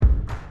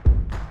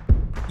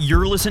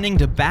You're listening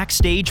to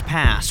Backstage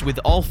Pass with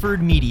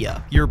Alford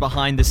Media, your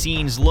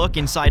behind-the-scenes look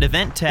inside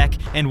event tech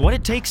and what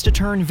it takes to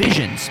turn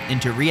visions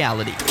into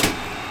reality.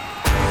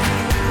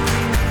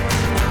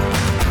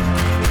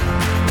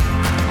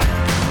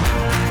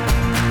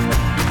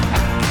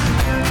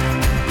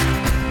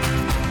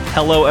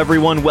 Hello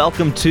everyone,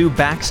 welcome to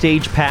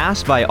Backstage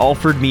Pass by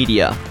Alford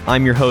Media.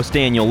 I'm your host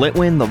Daniel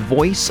Litwin, the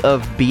voice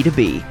of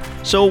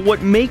B2B. So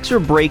what makes or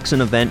breaks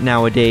an event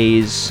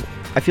nowadays,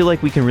 I feel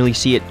like we can really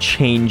see it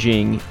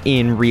changing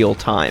in real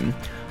time.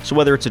 So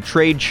whether it's a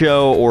trade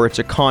show or it's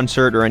a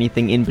concert or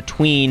anything in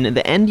between,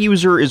 the end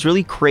user is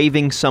really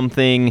craving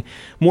something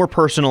more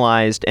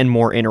personalized and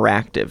more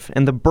interactive.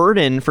 And the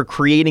burden for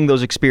creating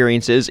those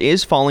experiences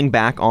is falling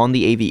back on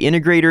the AV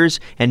integrators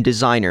and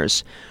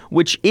designers,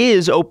 which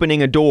is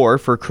opening a door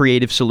for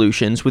creative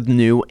solutions with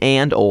new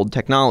and old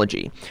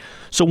technology.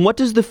 So what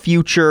does the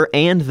future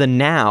and the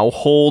now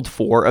hold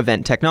for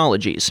event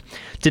technologies?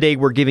 Today,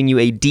 we're giving you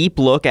a deep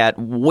look at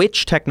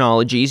which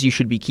technologies you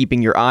should be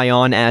keeping your eye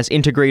on as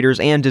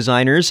integrators and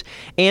designers,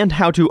 and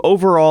how to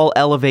overall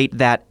elevate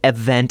that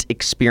event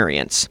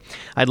experience.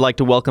 I'd like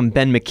to welcome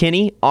Ben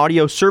McKinney,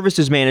 Audio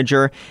Services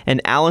Manager,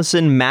 and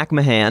Allison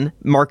McMahon,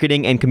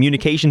 Marketing and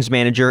Communications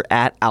Manager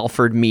at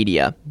Alford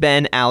Media.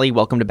 Ben, Allie,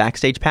 welcome to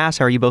Backstage Pass.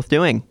 How are you both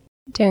doing?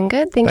 Doing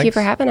good. Thanks you for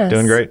having us.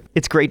 Doing great.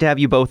 It's great to have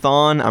you both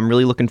on. I'm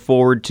really looking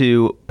forward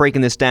to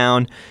breaking this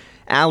down.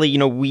 Allie,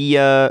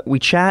 we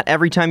chat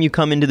every time you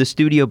come into the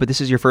studio, but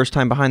this is your first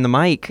time behind the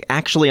mic,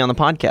 actually on the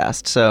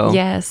podcast. So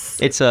yes,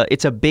 it's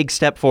a big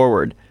step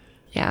forward.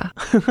 Yeah,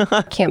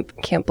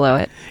 can't blow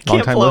it.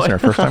 Long time listener,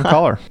 first time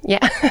caller.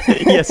 Yeah.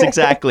 Yes,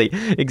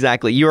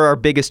 exactly. You're our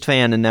biggest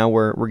fan, and now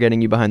we're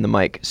getting you behind the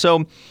mic.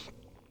 So,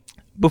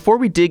 before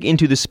we dig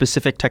into the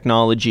specific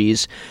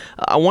technologies,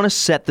 I want to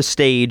set the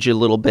stage a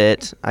little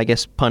bit, I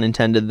guess pun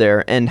intended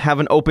there, and have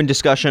an open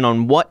discussion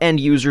on what end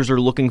users are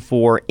looking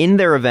for in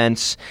their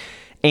events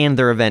and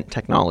their event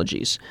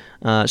technologies.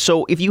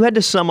 So if you had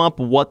to sum up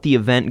what the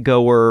event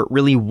goer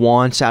really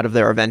wants out of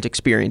their event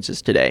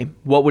experiences today,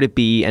 what would it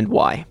be and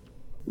why?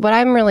 What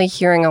I'm really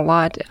hearing a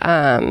lot,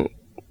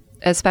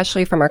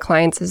 especially from our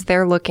clients, is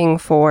they're looking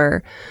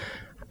for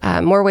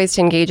more ways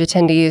to engage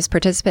attendees.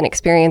 Participant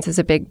experience is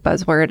a big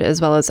buzzword, as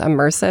well as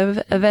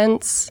immersive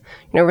events,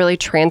 really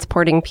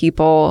transporting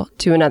people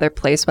to another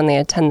place when they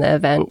attend the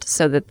event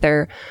so that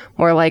they're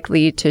more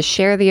likely to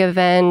share the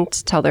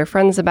event, tell their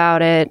friends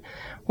about it,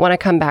 want to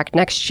come back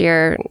next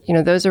year.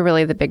 Those are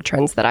really the big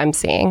trends that I'm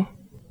seeing.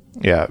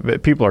 Yeah,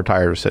 but people are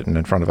tired of sitting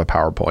in front of a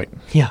PowerPoint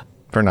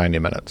for 90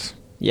 minutes.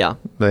 Yeah.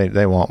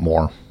 They want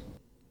more.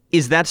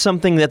 Is that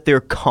something that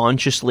they're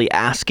consciously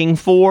asking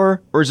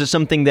for, or is it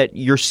something that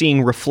you're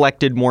seeing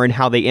reflected more in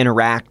how they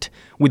interact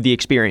with the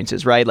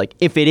experiences, right? Like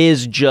if it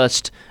is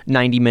just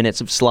 90 minutes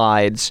of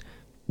slides,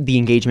 the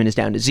engagement is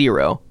down to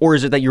zero. Or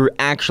is it that you're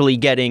actually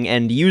getting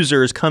end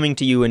users coming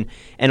to you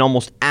and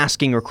almost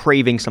asking or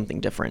craving something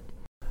different?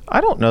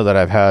 I don't know that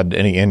I've had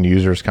any end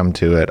users come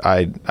to it.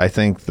 I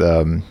think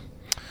the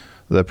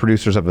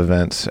producers of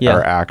events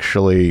are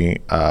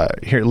actually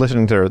here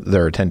listening to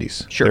their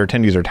attendees. Sure. Their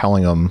attendees are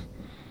telling them,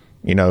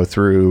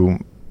 through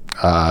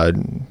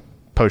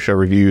post-show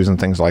reviews and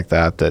things like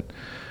that,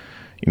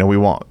 we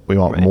want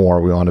right. more.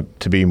 We want it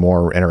to be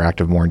more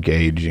interactive, more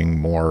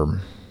engaging,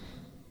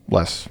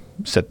 less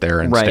sit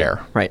there and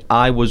stare. Right.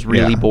 I was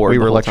really bored. We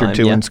were the whole lectured time.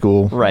 to in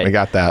school. Right. We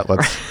got that.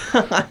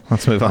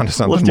 Let's move on to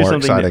something more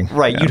exciting.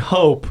 Right. Yeah. You'd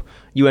hope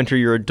you enter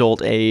your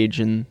adult age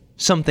and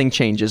something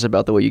changes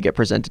about the way you get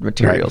presented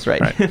materials,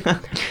 right?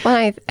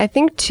 Well, I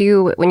think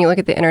too, when you look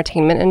at the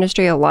entertainment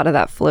industry, a lot of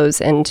that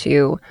flows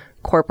into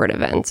corporate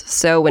events.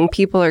 So when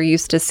people are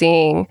used to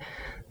seeing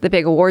the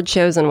big award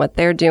shows and what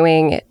they're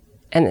doing,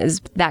 and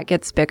as that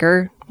gets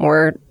bigger,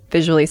 more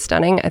visually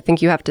stunning, I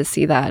think you have to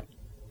see that.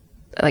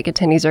 Like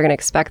attendees are going to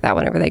expect that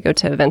whenever they go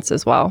to events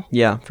as well.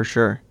 Yeah, for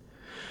sure.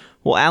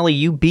 Well, Allie,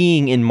 you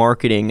being in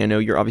marketing, I know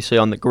you're obviously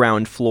on the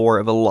ground floor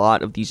of a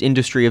lot of these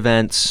industry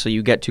events, so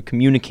you get to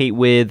communicate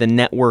with and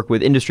network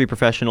with industry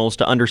professionals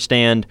to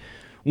understand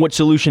what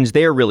solutions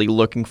they're really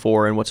looking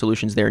for and what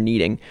solutions they're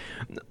needing.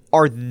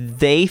 Are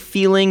they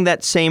feeling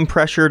that same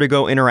pressure to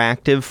go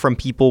interactive from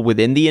people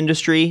within the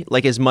industry,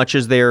 like as much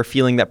as they're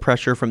feeling that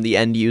pressure from the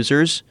end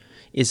users?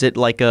 Is it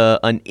like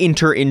an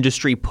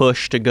inter-industry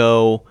push to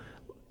go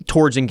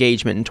towards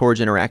engagement and towards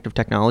interactive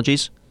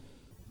technologies?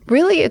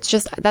 Really,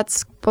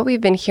 that's what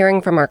we've been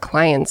hearing from our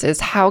clients is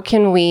how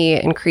can we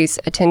increase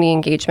attendee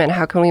engagement?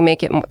 How can we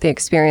make it the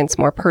experience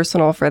more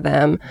personal for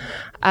them?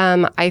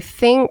 I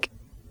think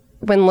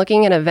when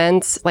looking at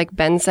events, like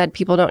Ben said,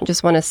 people don't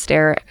just want to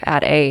stare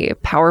at a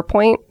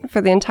PowerPoint for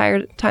the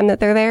entire time that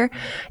they're there,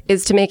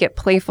 is to make it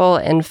playful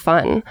and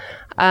fun.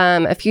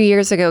 A few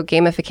years ago,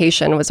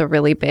 gamification was a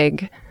really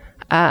big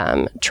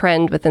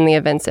trend within the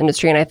events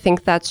industry. And I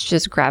think that's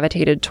just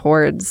gravitated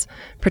towards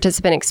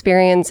participant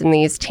experience and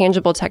these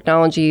tangible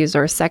technologies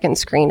or second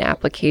screen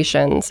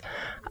applications.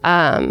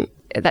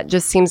 That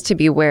just seems to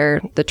be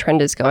where the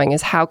trend is going,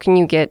 is how can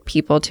you get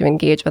people to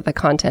engage with the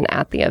content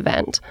at the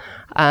event?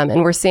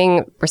 And we're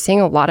seeing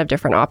a lot of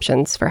different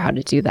options for how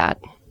to do that.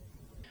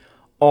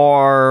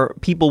 Are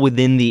people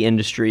within the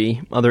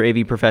industry, other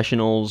AV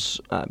professionals,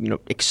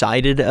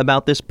 excited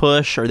about this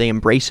push? Are they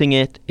embracing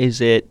it? Is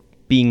it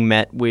being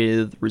met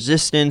with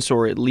resistance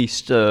or at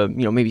least,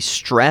 maybe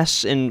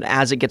stress? And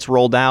as it gets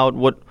rolled out,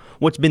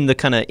 what's been the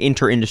kind of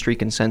inter-industry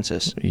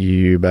consensus?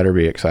 You better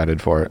be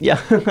excited for it.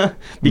 Yeah,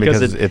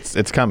 because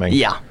it's coming.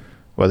 Yeah,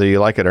 whether you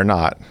like it or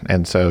not.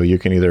 And so you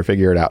can either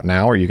figure it out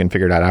now or you can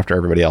figure it out after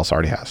everybody else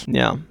already has.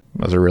 Yeah,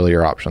 those are really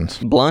your options.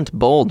 Blunt,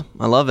 bold.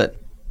 I love it.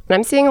 And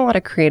I'm seeing a lot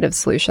of creative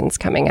solutions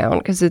coming out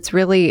because it's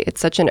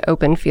such an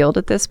open field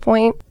at this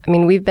point. I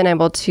mean, we've been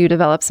able to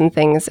develop some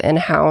things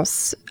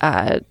in-house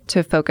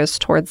to focus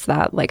towards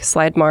that, like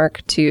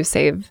SlideMark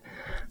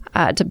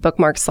to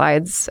bookmark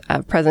slides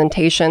of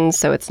presentations.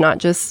 So it's not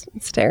just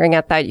staring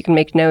at that. You can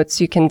make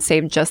notes. You can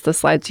save just the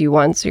slides you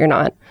want so you're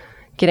not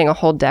getting a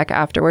whole deck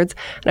afterwards.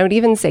 And I would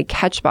even say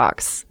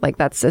Catchbox. Like,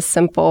 that's a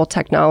simple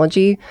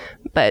technology,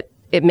 but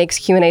it makes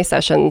Q&A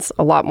sessions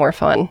a lot more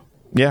fun.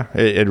 Yeah,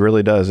 it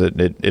really does.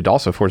 It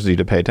also forces you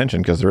to pay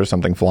attention because there is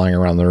something flying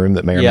around the room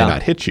that may or may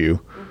not hit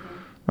you.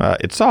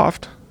 It's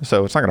soft,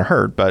 so it's not going to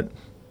hurt, but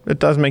it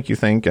does make you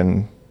think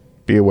and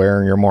be aware,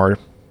 and you're more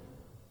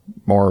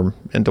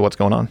into what's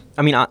going on.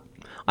 I mean,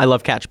 I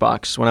love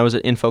Catchbox. When I was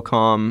at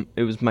Infocom,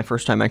 it was my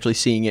first time actually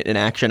seeing it in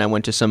action. I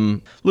went to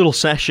some little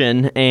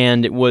session,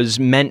 and it was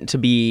meant to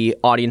be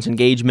audience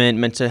engagement,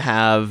 meant to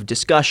have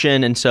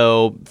discussion. And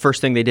so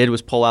first thing they did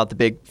was pull out the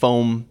big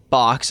foam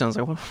box. And I was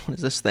like, what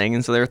is this thing?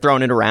 And so they were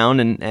throwing it around.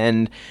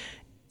 And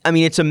I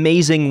mean, it's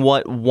amazing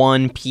what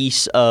one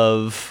piece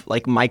of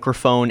like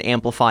microphone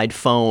amplified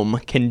foam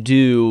can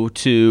do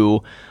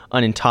to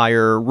an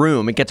entire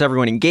room. It gets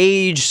everyone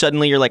engaged.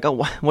 Suddenly you're like,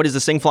 oh, what is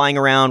this thing flying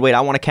around? Wait,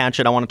 I want to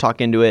catch it. I want to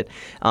talk into it.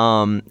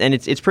 And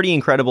it's pretty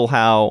incredible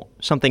how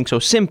something so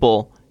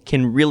simple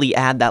can really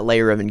add that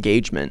layer of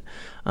engagement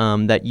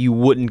that you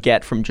wouldn't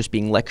get from just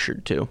being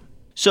lectured to.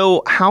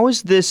 So how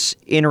is this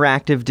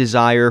interactive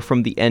desire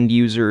from the end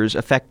users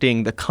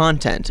affecting the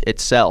content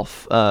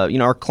itself?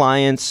 Are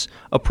clients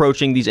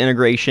approaching these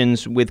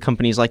integrations with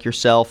companies like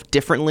yourself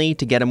differently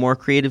to get a more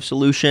creative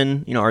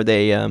solution? Are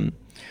they...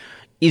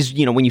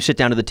 when you sit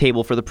down to the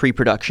table for the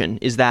pre-production,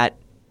 is that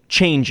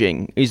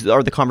changing?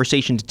 Are the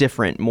conversations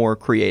different, more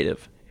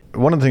creative?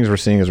 One of the things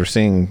we're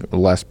seeing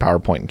less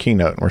PowerPoint and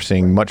Keynote. We're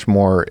seeing much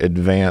more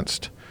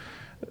advanced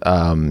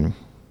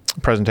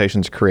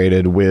presentations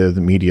created with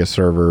media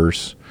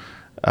servers.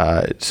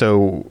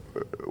 So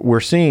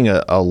we're seeing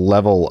a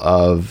level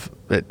of,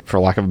 for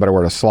lack of a better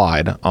word, a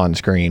slide on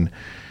screen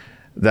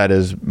that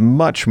is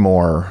much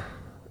more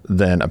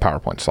than a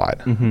PowerPoint slide.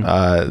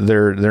 Mm-hmm.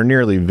 They're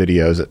nearly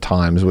videos at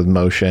times with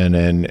motion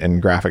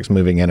and graphics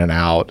moving in and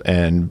out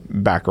and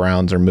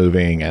backgrounds are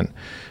moving. And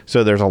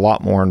so there's a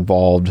lot more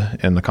involved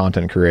in the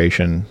content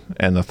creation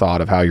and the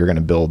thought of how you're going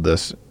to build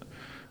this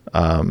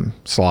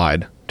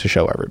slide to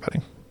show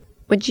everybody.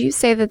 Would you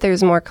say that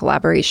there's more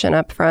collaboration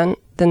up front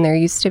than there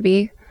used to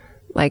be?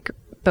 Like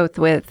both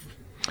with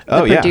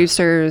the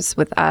producers,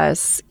 with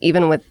us,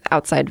 even with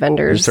outside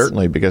vendors?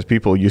 Certainly, because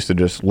people used to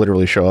just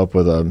literally show up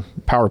with a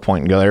PowerPoint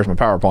and go, there's my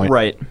PowerPoint.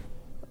 Right.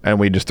 And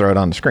we just throw it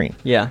on the screen.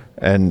 Yeah.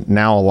 And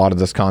now a lot of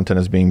this content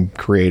is being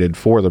created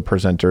for the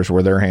presenters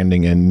where they're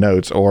handing in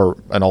notes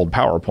or an old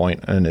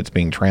PowerPoint, and it's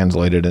being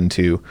translated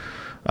into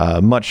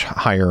much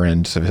higher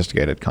end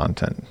sophisticated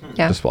content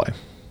display.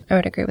 I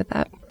would agree with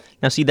that.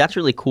 Now, see, that's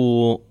really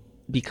cool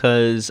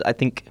because I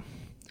think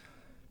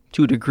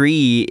to a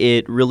degree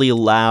it really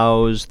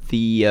allows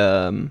the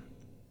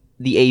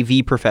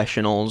AV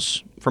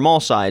professionals from all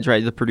sides,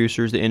 right? The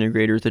producers, the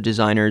integrators, the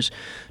designers,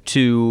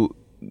 to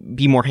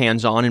be more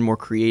hands-on and more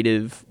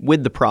creative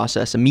with the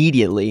process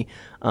immediately,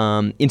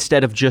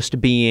 instead of just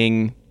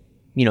being,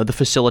 the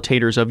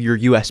facilitators of your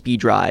USB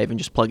drive and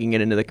just plugging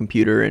it into the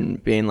computer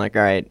and being like,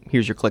 all right,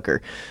 here's your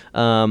clicker.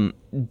 Do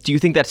you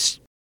think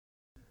that's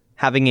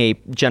having a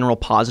general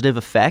positive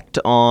effect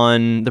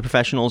on the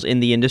professionals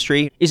in the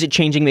industry? Is it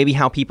changing maybe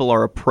how people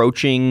are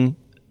approaching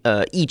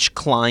each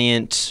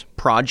client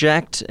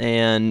project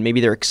and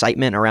maybe their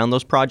excitement around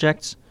those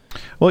projects?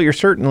 Well, you're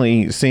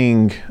certainly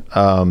seeing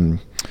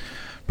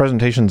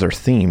presentations are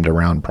themed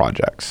around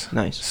projects.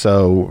 Nice.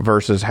 So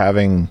versus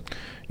having,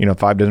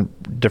 5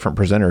 different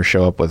presenters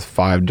show up with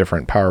 5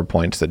 different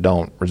PowerPoints that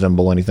don't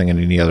resemble anything in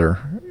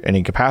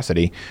any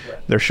capacity,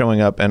 they're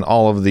showing up and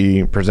all of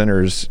the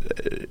presenters'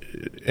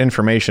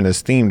 information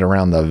is themed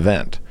around the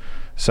event.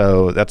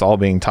 So that's all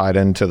being tied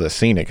into the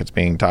scenic. It's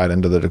being tied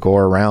into the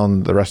decor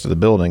around the rest of the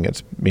building.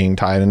 It's being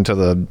tied into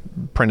the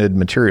printed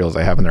materials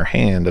they have in their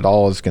hand. It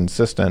all is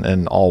consistent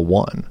and all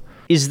one.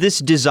 Is this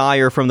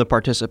desire from the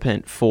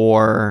participant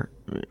for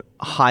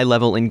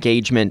high-level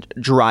engagement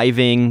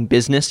driving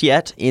business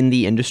yet in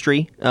the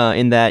industry?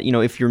 In that,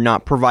 if you're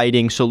not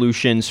providing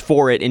solutions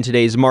for it in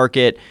today's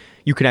market,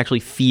 you can actually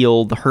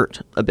feel the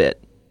hurt a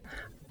bit.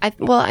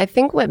 I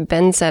think what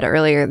Ben said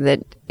earlier,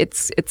 that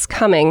it's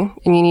coming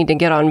and you need to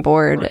get on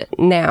board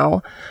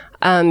now,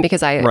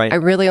 because I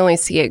really only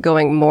see it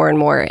going more and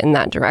more in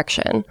that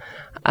direction.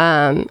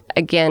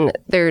 Again,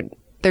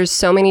 there's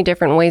so many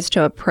different ways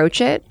to approach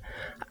it.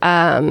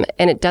 And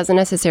it doesn't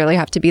necessarily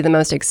have to be the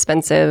most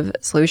expensive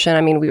solution.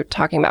 I mean, we were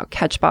talking about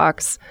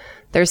Catchbox.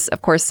 There's,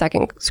 of course,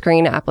 second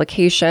screen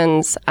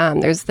applications.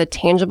 There's the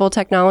tangible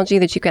technology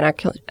that you can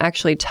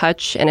actually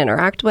touch and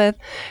interact with.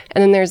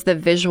 And then there's the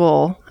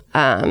visual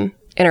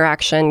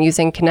interaction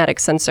using kinetic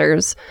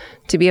sensors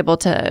to be able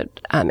to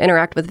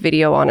interact with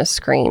video on a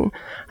screen.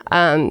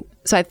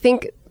 So I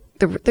think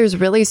there's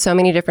really so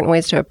many different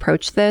ways to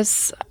approach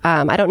this.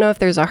 I don't know if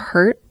there's a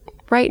hurt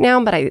right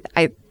now, but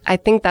I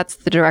think that's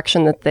the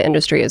direction that the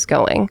industry is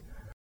going.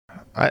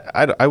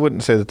 I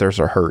wouldn't say that there's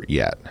a hurt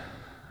yet.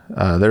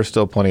 There's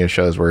still plenty of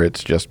shows where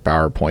it's just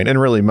PowerPoint, and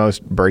really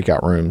most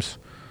breakout rooms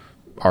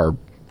are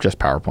just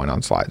PowerPoint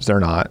on slides. They're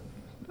not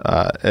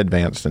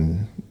advanced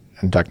and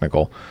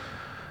technical.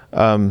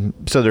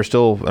 So there's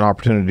still an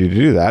opportunity to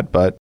do that,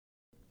 but...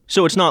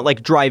 So it's not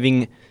like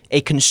driving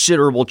a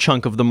considerable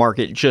chunk of the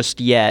market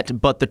just yet,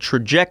 but the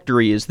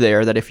trajectory is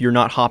there that if you're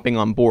not hopping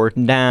on board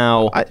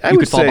now, you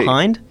could fall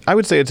behind? I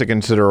would say it's a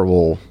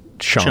considerable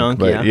chunk,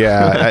 but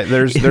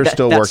there's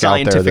still work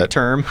out there that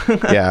term.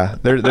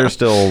 there's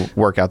still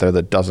work out there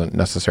that doesn't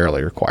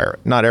necessarily require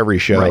it. Not every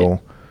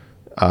show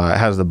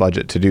has the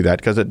budget to do that,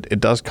 because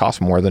it does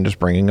cost more than just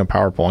bringing a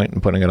PowerPoint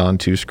and putting it on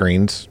two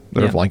screens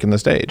that are flanking the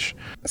stage.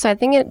 So I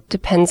think it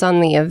depends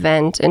on the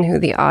event and who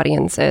the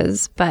audience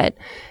is, but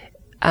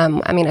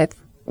I mean,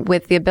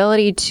 with the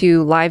ability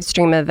to live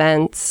stream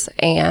events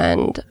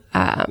and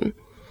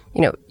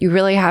you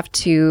really have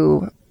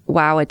to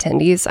wow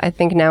attendees, I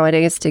think,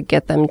 nowadays, to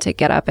get them to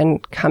get up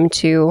and come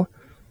to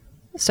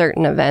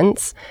certain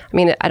events. I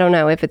mean, I don't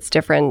know if it's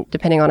different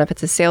depending on if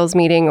it's a sales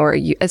meeting or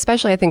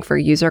especially I think for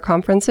user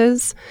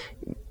conferences,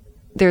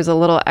 there's a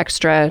little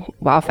extra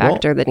wow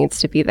factor that needs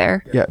to be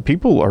there. Yeah,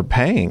 people are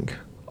paying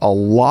a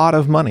lot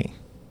of money.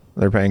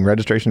 They're paying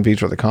registration fees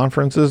for the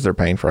conferences. They're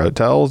paying for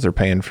hotels. They're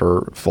paying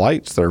for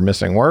flights. They're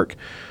missing work.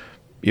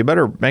 You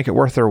better make it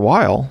worth their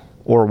while,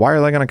 or why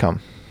are they going to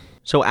come?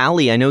 So,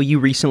 Ali, I know you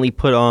recently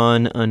put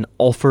on an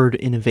Alford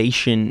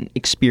innovation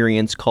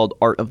experience called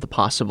Art of the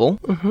Possible,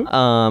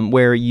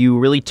 where you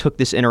really took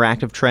this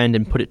interactive trend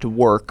and put it to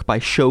work by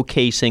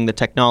showcasing the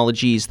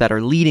technologies that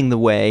are leading the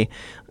way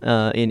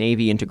in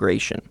AV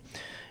integration.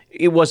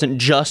 It wasn't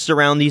just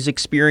around these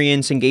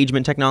experience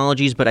engagement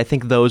technologies, but I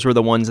think those were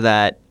the ones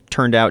that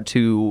turned out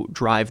to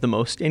drive the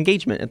most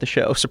engagement at the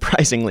show,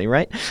 surprisingly,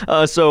 right?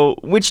 So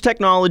which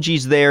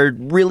technologies there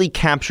really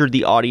captured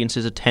the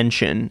audience's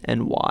attention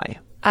and why?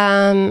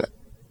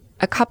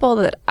 A couple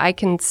that I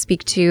can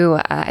speak to,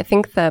 I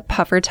think the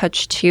Puffer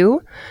Touch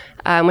 2,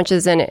 which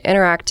is an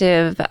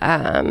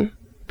interactive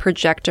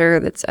projector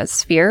that's a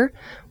sphere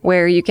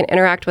where you can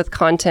interact with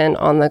content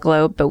on the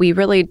globe, but we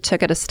really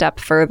took it a step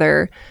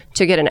further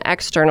to get an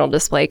external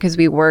display because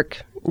we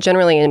work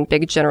generally in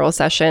big general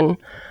session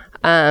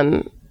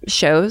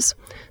shows.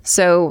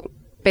 So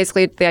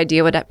basically the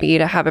idea would be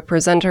to have a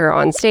presenter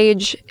on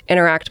stage,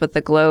 interact with the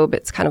globe.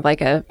 It's kind of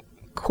like a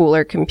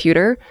cooler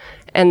computer,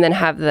 and then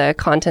have the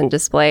content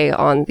display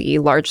on the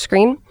large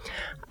screen.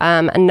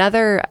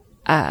 Another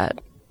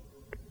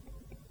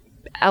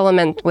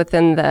element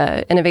within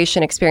the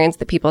innovation experience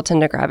that people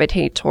tend to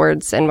gravitate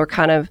towards, and we're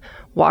kind of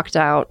walked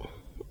out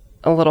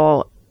a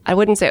little, I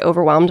wouldn't say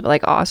overwhelmed, but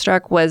like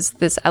awestruck, was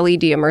this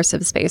LED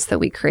immersive space that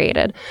we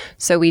created.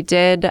 So we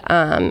did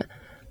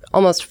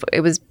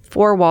it was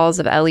 4 walls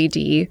of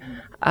LED,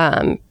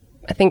 I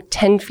think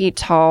 10 feet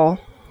tall,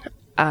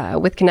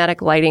 with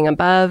kinetic lighting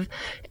above.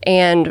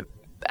 And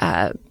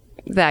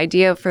the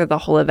idea for the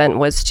whole event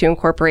was to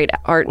incorporate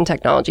art and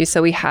technology.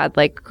 So we had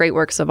like great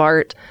works of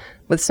art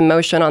with some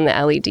motion on the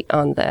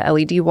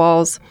LED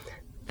walls,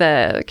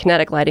 the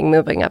kinetic lighting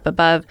moving up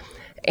above,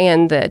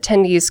 and the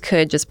attendees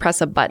could just press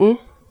a button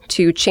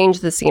to change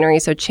the scenery.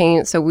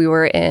 So we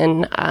were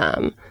in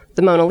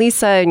the Mona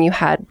Lisa, and you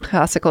had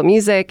classical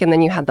music, and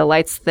then you had the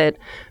lights that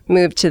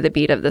moved to the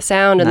beat of the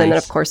sound, and then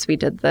of course we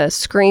did the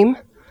scream.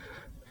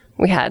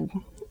 We had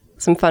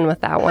some fun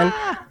with that one.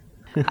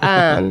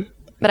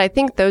 But I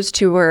think those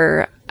two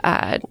were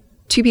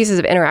two pieces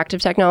of interactive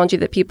technology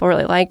that people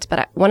really liked.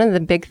 But one of the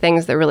big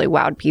things that really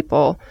wowed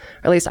people,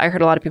 or at least I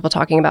heard a lot of people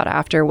talking about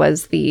after,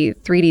 was the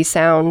 3D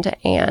sound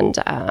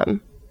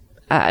and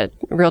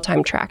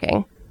real-time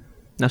tracking.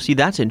 Now, see,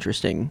 that's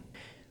interesting.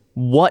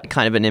 What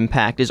kind of an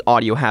impact is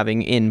audio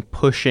having in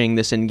pushing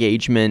this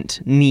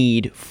engagement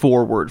need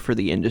forward for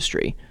the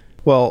industry?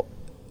 Well,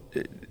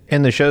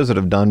 in the shows that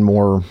have done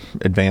more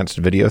advanced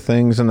video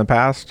things in the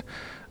past,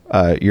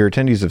 your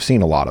attendees have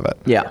seen a lot of it.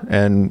 Yeah.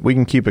 And we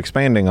can keep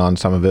expanding on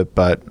some of it,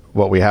 but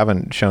what we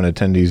haven't shown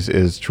attendees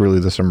is truly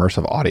this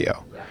immersive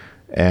audio. Yeah.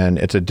 And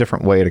it's a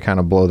different way to kind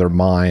of blow their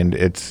mind.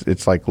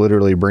 It's like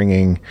literally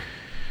bringing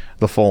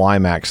the full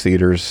IMAX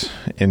theaters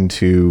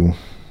into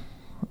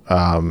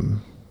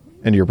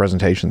your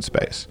presentation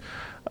space.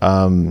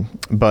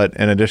 But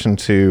in addition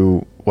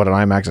to what an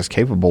IMAX is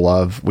capable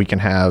of, we can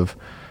have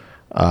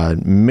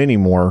many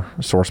more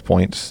source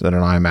points than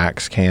an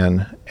IMAX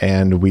can,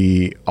 and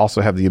we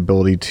also have the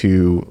ability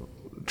to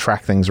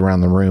track things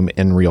around the room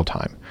in real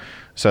time.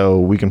 So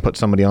we can put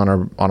somebody on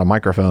a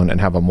microphone and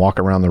have them walk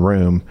around the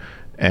room,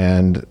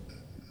 and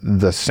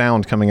the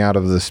sound coming out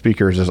of the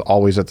speakers is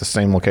always at the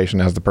same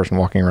location as the person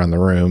walking around the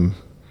room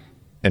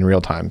in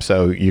real time.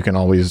 So you can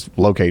always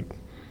locate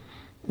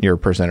your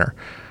presenter.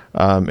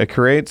 It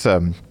creates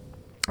a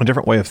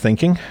different way of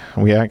thinking.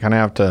 We kind of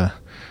have to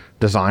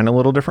design a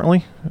little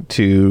differently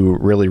to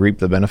really reap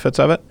the benefits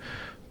of it,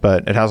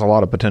 but it has a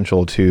lot of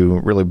potential to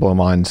really blow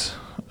minds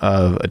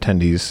of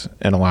attendees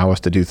and allow us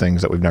to do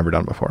things that we've never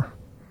done before.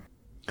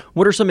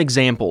 What are some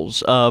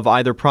examples of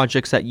either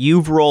projects that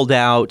you've rolled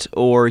out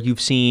or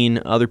you've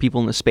seen other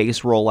people in the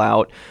space roll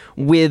out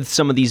with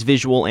some of these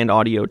visual and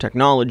audio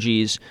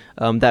technologies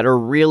that are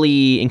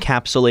really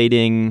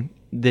encapsulating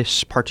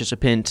this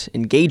participant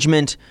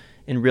engagement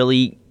and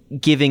really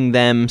giving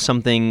them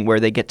something where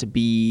they get to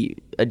be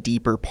a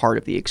deeper part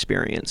of the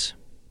experience?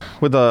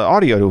 With the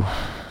audio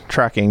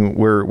tracking,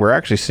 we're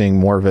actually seeing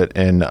more of it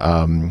in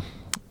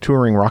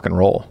touring rock and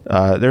roll.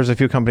 There's a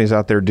few companies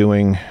out there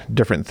doing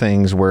different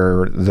things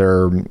where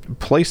they're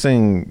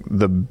placing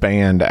the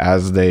band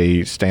as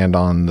they stand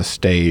on the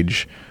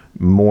stage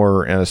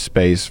more in a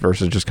space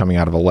versus just coming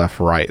out of a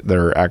left-right.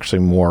 They're actually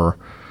more,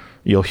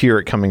 you'll hear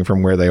it coming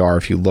from where they are.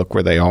 If you look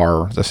where they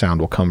are, the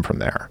sound will come from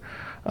there.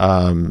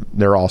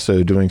 They're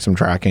also doing some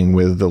tracking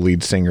with the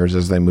lead singers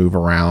as they move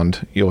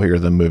around. You'll hear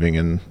them moving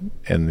in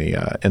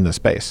the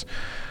space.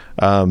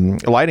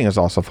 Lighting is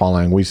also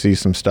following. We see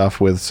some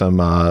stuff with some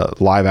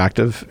live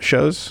active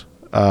shows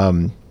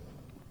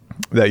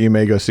that you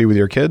may go see with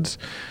your kids.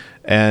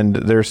 And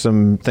there's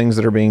some things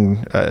that are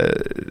being,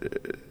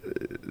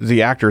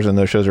 the actors in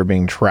those shows are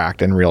being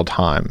tracked in real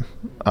time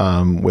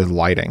with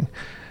lighting.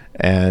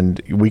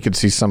 And we could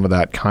see some of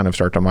that kind of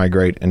start to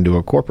migrate into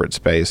a corporate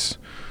space.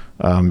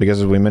 Because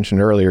as we mentioned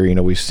earlier,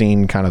 we've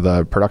seen kind of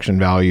the production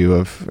value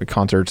of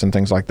concerts and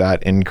things like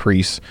that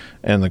increase,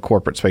 and the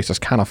corporate space has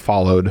kind of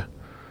followed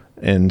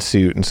in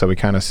suit. And so we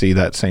kind of see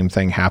that same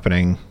thing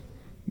happening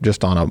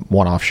just on a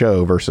one-off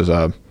show versus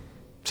a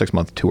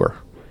 6-month tour.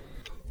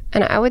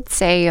 And I would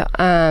say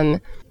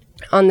on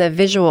the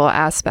visual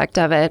aspect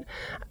of it,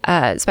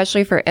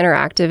 especially for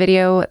interactive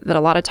video, that a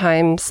lot of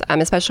times,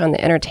 especially on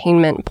the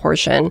entertainment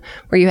portion,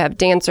 where you have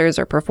dancers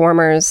or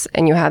performers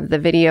and you have the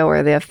video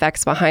or the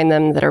effects behind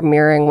them that are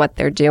mirroring what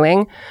they're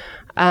doing.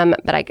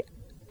 But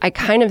I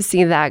kind of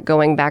see that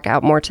going back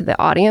out more to the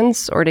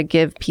audience, or to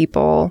give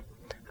people,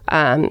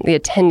 the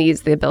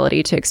attendees, the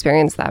ability to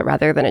experience that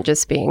rather than it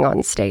just being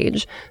on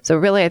stage. So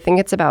really, I think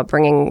it's about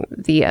bringing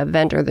the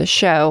event or the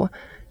show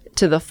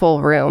to the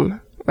full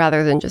room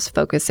rather than just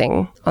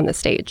focusing on the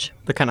stage.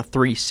 The kind of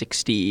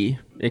 360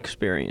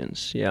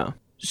 experience, yeah.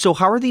 So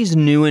how are these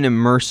new and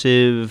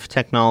immersive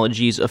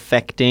technologies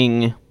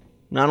affecting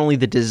not only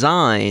the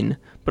design,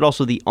 but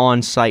also the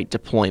on-site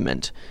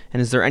deployment?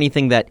 And is there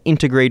anything that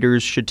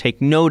integrators should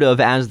take note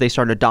of as they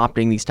start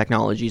adopting these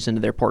technologies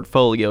into their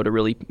portfolio to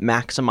really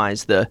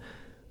maximize the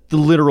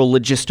literal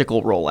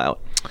logistical rollout?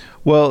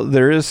 Well,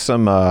 there is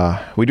some,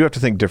 we do have to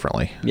think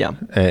differently. Yeah.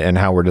 And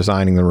how we're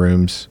designing the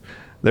rooms.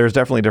 There's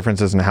definitely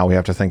differences in how we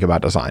have to think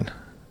about design.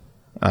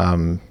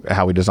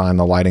 How we design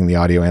the lighting, the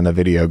audio, and the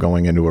video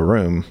going into a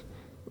room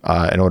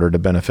in order to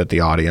benefit the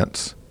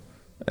audience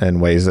in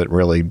ways that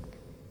really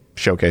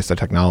showcase the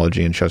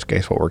technology and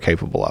showcase what we're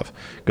capable of.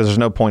 Because there's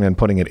no point in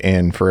putting it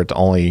in for it to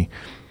only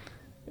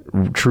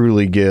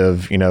truly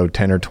give 10 or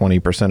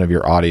 20% of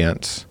your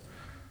audience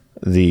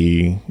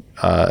the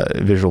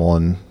visual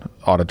and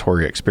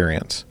auditory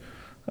experience.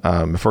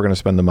 If we're going to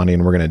spend the money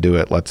and we're going to do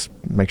it, let's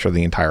make sure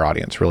the entire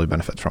audience really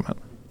benefits from it.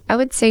 I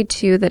would say,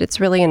 too, that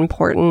it's really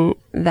important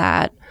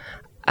that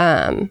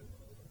event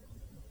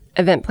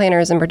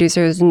planners and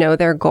producers know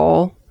their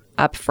goal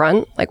up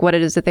front, like what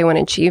it is that they want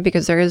to achieve,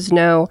 because there is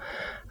no,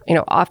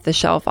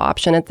 off-the-shelf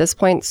option at this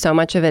point. So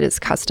much of it is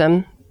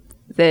custom,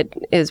 that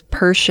is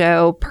per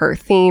show, per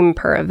theme,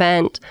 per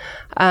event,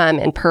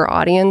 and per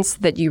audience,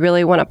 that you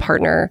really want to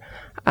partner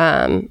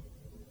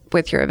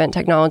with your event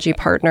technology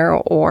partner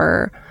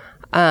or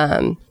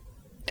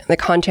the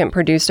content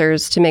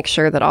producers to make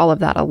sure that all of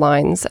that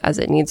aligns as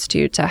it needs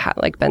to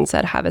like Ben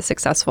said, have a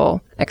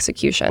successful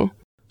execution.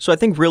 So I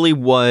think really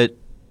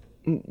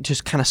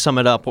just kind of sum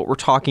it up, what we're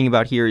talking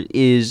about here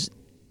is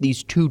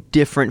these two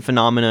different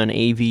phenomena in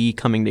AV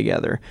coming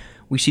together.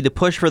 We see the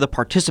push for the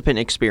participant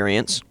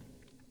experience,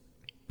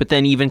 but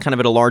then even kind of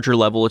at a larger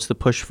level, it's the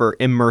push for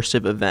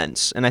immersive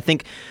events. And I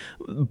think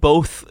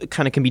both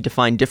kind of can be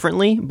defined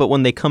differently, but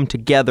when they come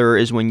together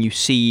is when you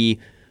see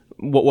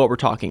what we're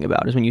talking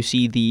about, is when you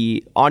see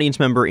the audience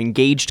member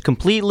engaged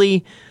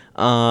completely,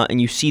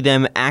 and you see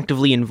them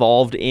actively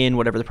involved in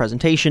whatever the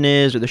presentation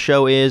is or the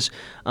show is.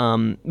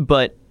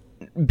 But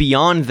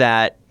beyond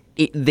that,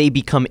 they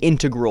become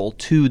integral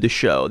to the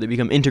show. They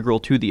become integral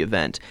to the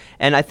event.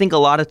 And I think a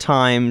lot of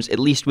times, at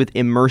least with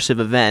immersive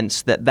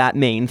events, that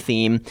main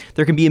theme,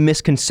 there can be a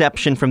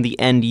misconception from the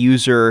end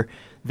user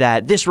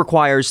that this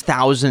requires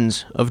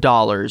thousands of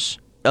dollars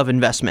of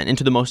investment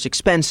into the most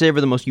expensive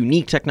or the most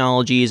unique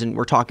technologies. And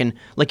we're talking,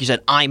 like you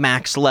said,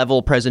 IMAX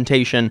level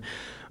presentation,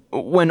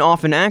 when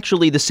often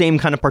actually the same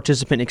kind of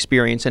participant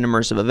experience in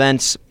immersive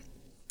events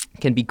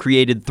can be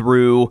created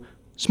through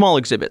small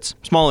exhibits,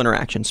 small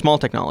interactions, small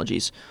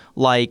technologies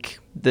like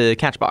the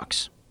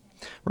Catchbox,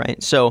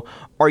 right? So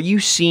are you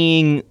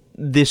seeing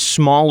this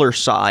smaller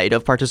side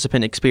of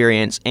participant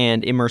experience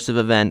and immersive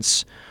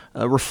events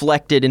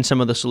reflected in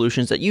some of the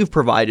solutions that you've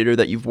provided or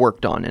that you've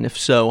worked on? And if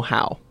so,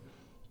 how?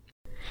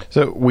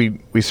 So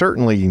we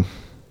certainly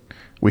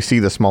see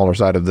the smaller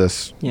side of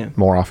this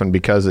more often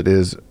because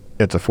it's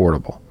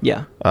affordable.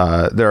 Yeah.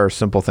 There are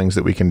simple things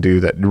that we can do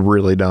that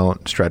really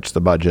don't stretch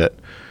the budget,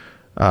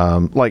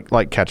 like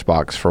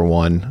Catchbox for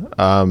one.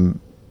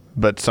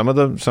 But some of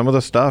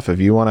the stuff, if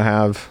you want to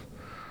have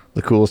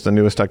the coolest and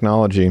newest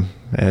technology,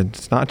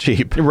 it's not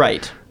cheap.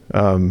 Right.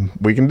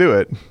 We can do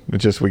it.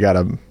 It's just we got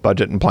to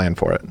budget and plan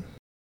for it.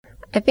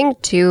 I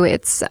think too,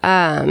 it's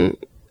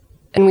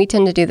and we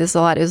tend to do this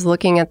a lot, is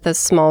looking at the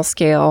small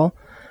scale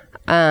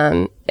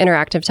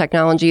interactive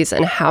technologies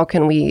and how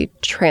can we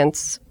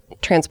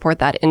transport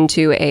that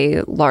into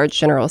a large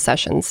general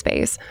session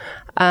space.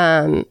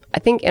 I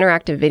think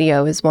interactive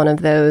video is one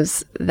of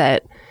those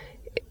that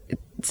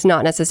it's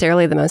not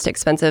necessarily the most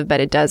expensive, but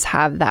it does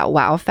have that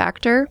wow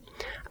factor.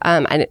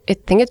 I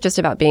think it's just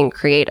about being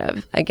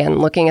creative. Again,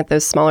 looking at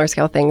those smaller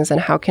scale things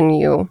and how can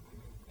you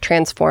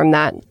transform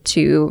that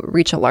to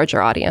reach a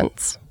larger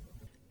audience.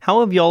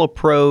 How have y'all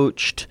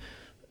approached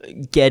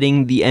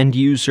getting the end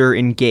user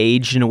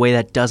engaged in a way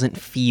that doesn't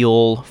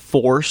feel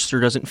forced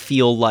or doesn't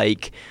feel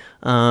like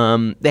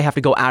they have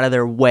to go out of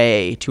their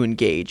way to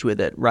engage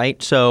with it,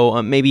 right?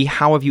 So maybe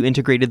how have you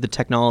integrated the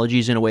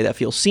technologies in a way that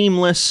feels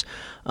seamless,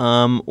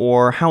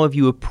 or how have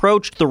you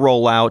approached the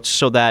rollouts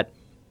so that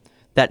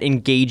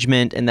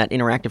engagement and that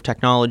interactive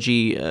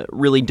technology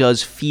really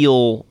does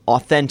feel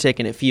authentic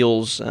and it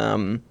feels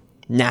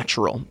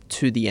natural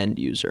to the end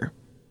user?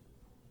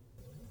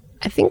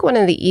 I think one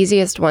of the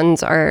easiest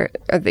ones or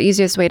the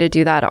easiest way to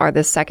do that are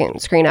the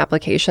second screen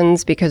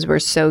applications, because we're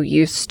so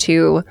used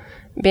to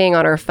being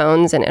on our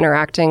phones and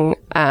interacting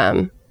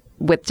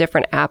with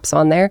different apps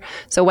on there.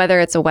 So whether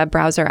it's a web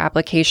browser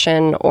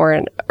application or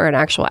an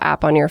actual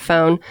app on your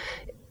phone,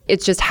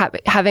 it's just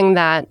having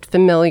that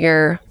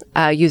familiar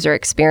user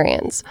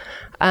experience.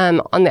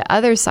 On the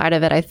other side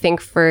of it, I think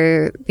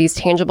for these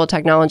tangible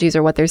technologies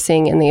or what they're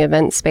seeing in the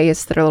event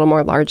space that are a little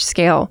more large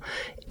scale,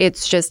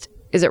 it's just,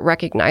 is it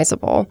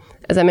recognizable?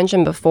 As I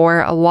mentioned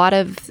before, a lot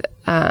of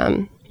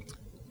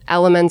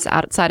elements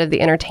outside of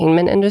the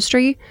entertainment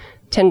industry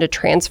tend to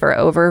transfer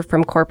over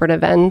from corporate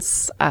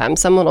events.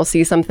 Someone will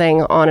see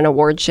something on an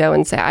award show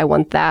and say, I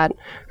want that,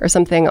 or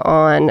something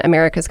on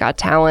America's Got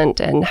Talent,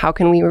 and how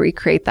can we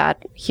recreate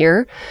that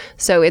here?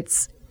 So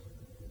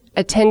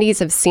attendees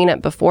have seen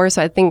it before,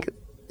 so I think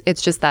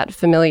it's just that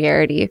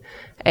familiarity,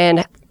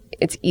 and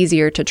it's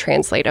easier to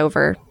translate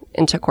over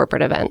into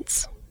corporate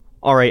events.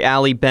 All right,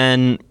 Allie,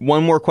 Ben,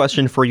 one more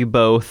question for you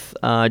both,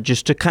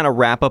 just to kind of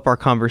wrap up our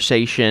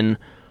conversation.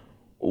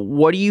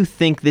 What do you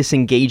think this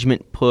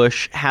engagement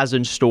push has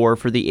in store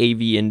for the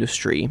AV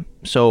industry?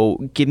 So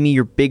give me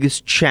your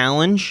biggest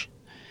challenge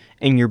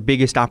and your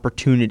biggest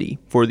opportunity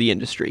for the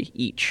industry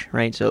each,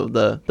 right? So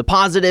the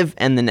positive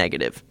and the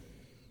negative,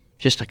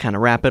 just to kind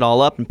of wrap it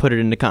all up and put it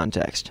into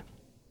context.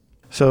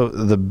 So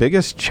the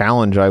biggest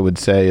challenge, I would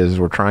say, is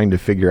we're trying to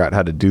figure out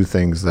how to do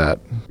things that,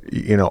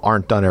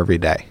 aren't done every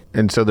day.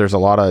 And so there's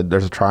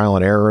a trial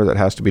and error that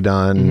has to be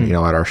done,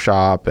 at our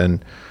shop,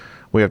 and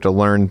we have to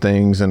learn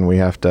things, and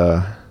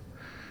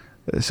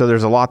so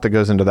there's a lot that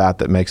goes into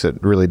that makes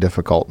it really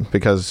difficult,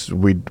 because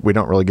we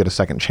don't really get a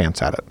second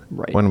chance at it.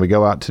 Right. When we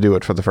go out to do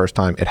it for the first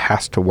time, it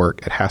has to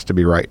work, it has to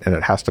be right, and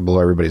it has to blow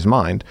everybody's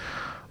mind,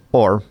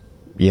 or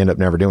you end up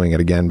never doing it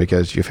again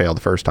because you failed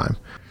the first time.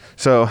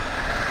 So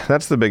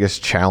that's the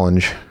biggest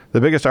challenge.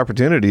 The biggest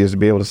opportunity is to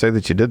be able to say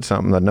that you did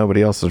something that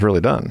nobody else has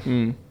really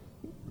done.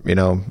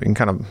 You can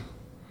kind of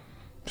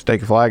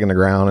stake a flag in the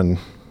ground and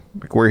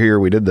we're here,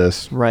 we did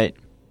this. Right.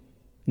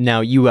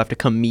 Now you have to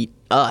come meet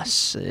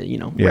us, rest of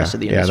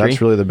the industry. Yeah,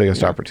 that's really the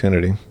biggest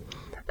opportunity.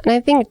 And I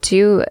think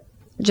too,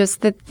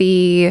 just that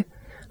the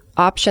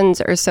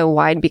options are so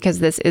wide because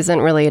this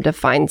isn't really a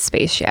defined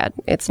space yet.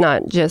 It's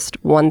not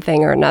just one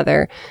thing or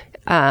another.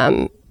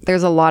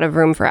 There's a lot of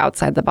room for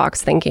outside the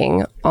box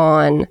thinking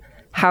on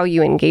how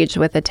you engage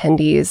with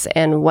attendees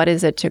and what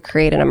is it to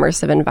create an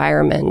immersive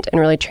environment and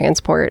really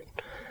transport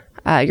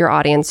your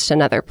audience to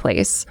another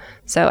place.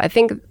 So I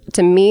think,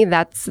 to me,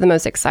 that's the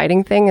most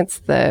exciting thing.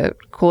 It's the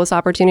coolest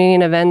opportunity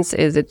in events,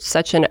 is it's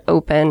such an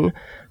open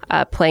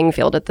playing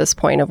field at this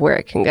point of where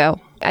it can go.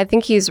 I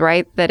think he's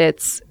right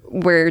that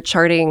we're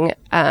charting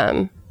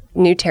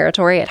new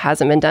territory. It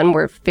hasn't been done.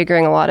 We're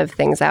figuring a lot of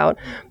things out.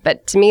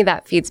 But to me,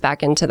 that feeds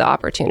back into the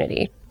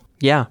opportunity.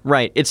 Yeah,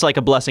 right. It's like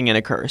a blessing and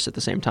a curse at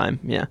the same time.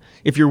 Yeah.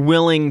 If you're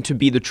willing to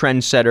be the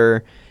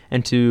trendsetter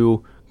and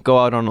to go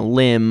out on a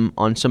limb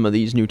on some of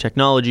these new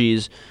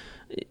technologies,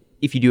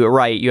 if you do it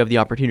right, you have the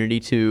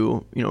opportunity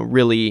to,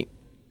 really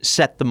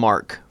set the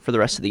mark for the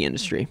rest of the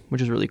industry,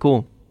 which is really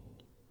cool.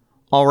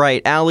 All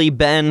right, Allie,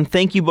 Ben,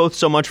 thank you both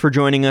so much for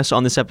joining us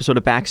on this episode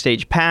of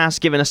Backstage Pass,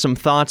 giving us some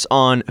thoughts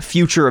on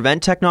future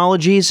event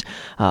technologies,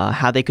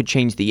 how they could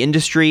change the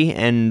industry,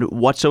 and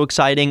what's so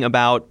exciting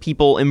about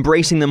people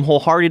embracing them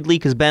wholeheartedly.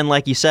 Because, Ben,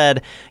 like you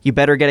said, you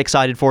better get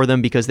excited for them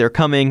because they're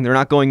coming, they're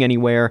not going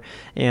anywhere,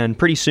 and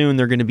pretty soon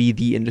they're going to be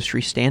the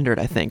industry standard,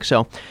 I think.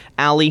 So,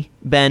 Allie,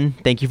 Ben,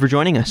 thank you for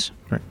joining us.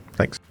 All right.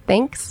 Thanks.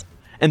 Thanks.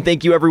 And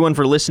thank you, everyone,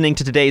 for listening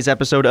to today's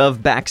episode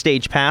of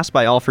Backstage Pass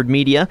by Alfred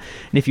Media.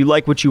 And if you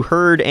like what you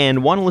heard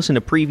and want to listen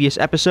to previous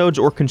episodes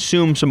or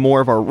consume some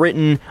more of our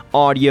written,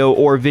 audio,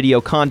 or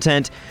video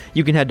content,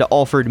 you can head to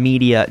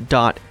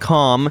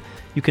alfredmedia.com.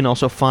 You can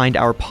also find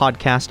our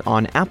podcast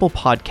on Apple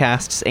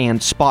Podcasts and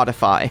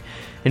Spotify.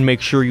 And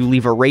make sure you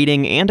leave a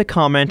rating and a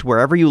comment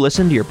wherever you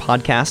listen to your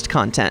podcast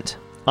content.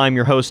 I'm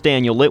your host,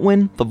 Daniel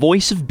Litwin, the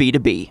voice of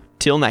B2B.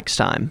 Till next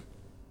time.